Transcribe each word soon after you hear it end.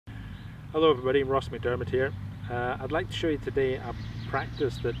Hello everybody, Ross McDermid here. I'd like to show you today a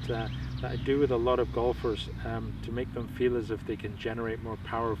practice that I do with a lot of golfers to make them feel as if they can generate more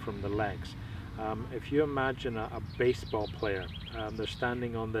power from the legs. If you imagine a baseball player, they're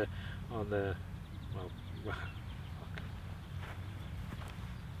standing on the well,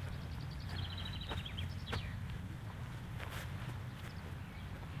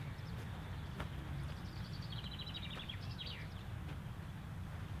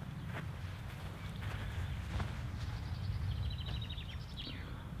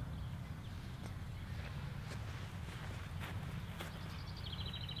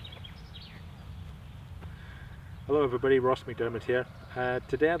 Hello everybody, Ross McDermid here.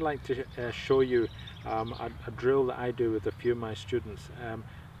 Today I'd like to show you a drill that I do with a few of my students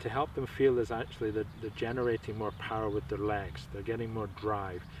to help them feel as actually they're generating more power with their legs. They're getting more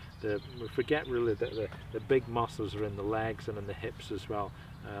drive. We forget really that the big muscles are in the legs and in the hips as well.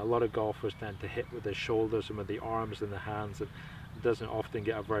 A lot of golfers tend to hit with the shoulders and with the arms and the hands, and it doesn't often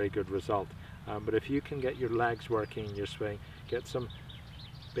get a very good result. But if you can get your legs working in your swing, get some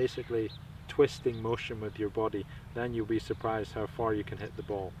basically twisting motion with your body, then you'll be surprised how far you can hit the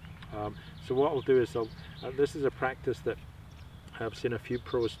ball. So what I'll do is this is a practice that I've seen a few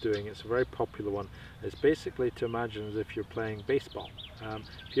pros doing. It's a very popular one. It's basically to imagine as if you're playing baseball.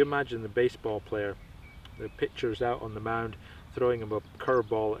 If you imagine the baseball player, the pitcher's out on the mound throwing him a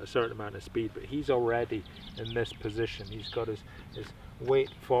curveball at a certain amount of speed, but he's already in this position. He's got his weight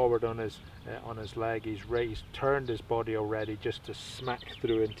forward on his leg. He's turned his body already just to smack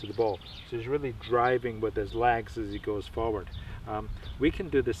through into the ball. So he's really driving with his legs as he goes forward. We can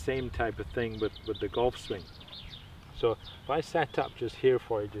do the same type of thing with the golf swing. So if I set up just here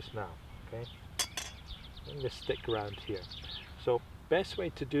for you just now, okay, I'm going to stick around here. So best way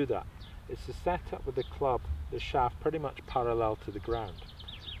to do that is to set up with the club, the shaft pretty much parallel to the ground.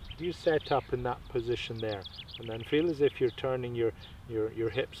 You set up in that position there, and then feel as if you're turning your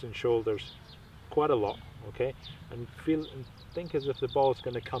hips and shoulders quite a lot, okay, and think as if the ball is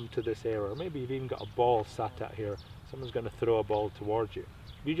going to come to this area, or maybe you've even got a ball sat out here, someone's going to throw a ball towards you.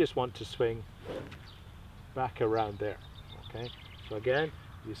 You just want to swing back around there, okay. So again,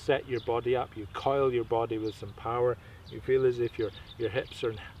 you set your body up, you coil your body with some power, you feel as if your hips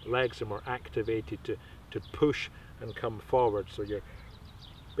and legs are more activated to push and come forward, so you're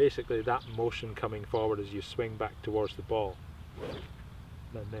basically that motion coming forward as you swing back towards the ball.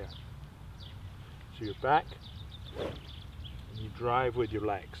 Then there. So you're back and you drive with your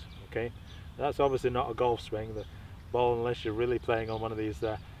legs, okay. That's obviously not a golf swing. The ball, unless you're really playing on one of these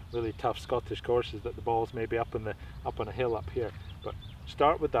really tough Scottish courses that the ball's maybe up on a hill up here. But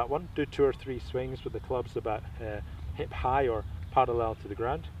start with that one, do 2 or 3 swings with the clubs about hip high or parallel to the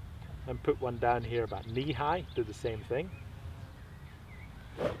ground, and put one down here about knee high, do the same thing.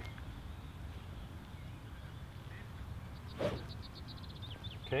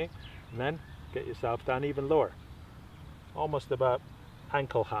 Okay, and then get yourself down even lower, almost about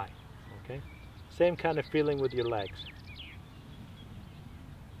ankle high, okay. Same kind of feeling with your legs.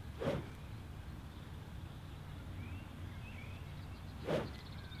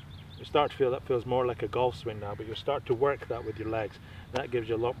 You start to feel that feels more like a golf swing now, but you start to work that with your legs. That gives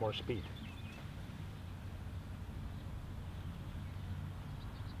you a lot more speed.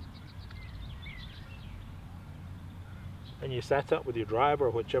 And you set up with your driver or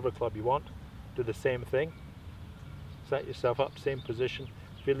whichever club you want, do the same thing. Set yourself up, same position.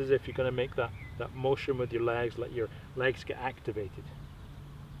 Feel as if you're going to make that motion with your legs, let your legs get activated.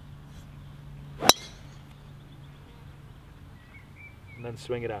 And then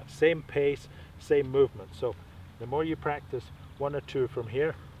swing it out. Same pace, same movement. So the more you practice 1 or 2 from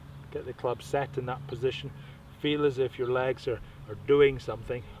here, get the club set in that position, feel as if your legs are doing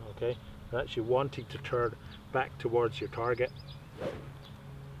something, okay? That's you wanting to turn back towards your target.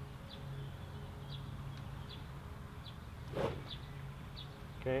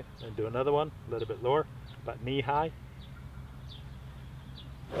 Okay, and do another one, a little bit lower, about knee high.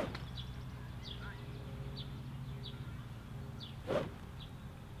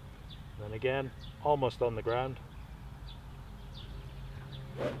 Then again, almost on the ground.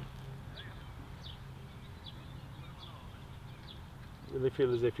 Really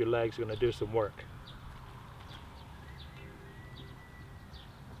feel as if your legs are going to do some work.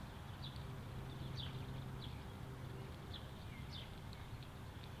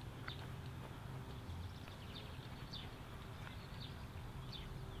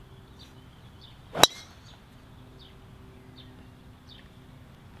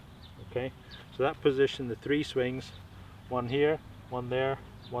 Okay, so that position, the 3 swings, one here, one there,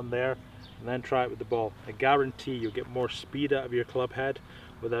 one there, and then try it with the ball. I guarantee you'll get more speed out of your club head,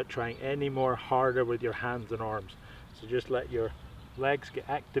 without trying any more harder with your hands and arms. So just let your legs get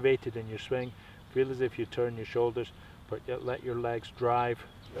activated in your swing. Feel as if you turn your shoulders, but yet let your legs drive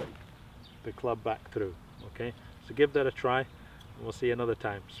the club back through. Okay, so give that a try, and we'll see you another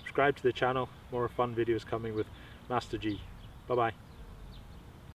time. Subscribe to the channel, more fun videos coming with Master G. Bye bye.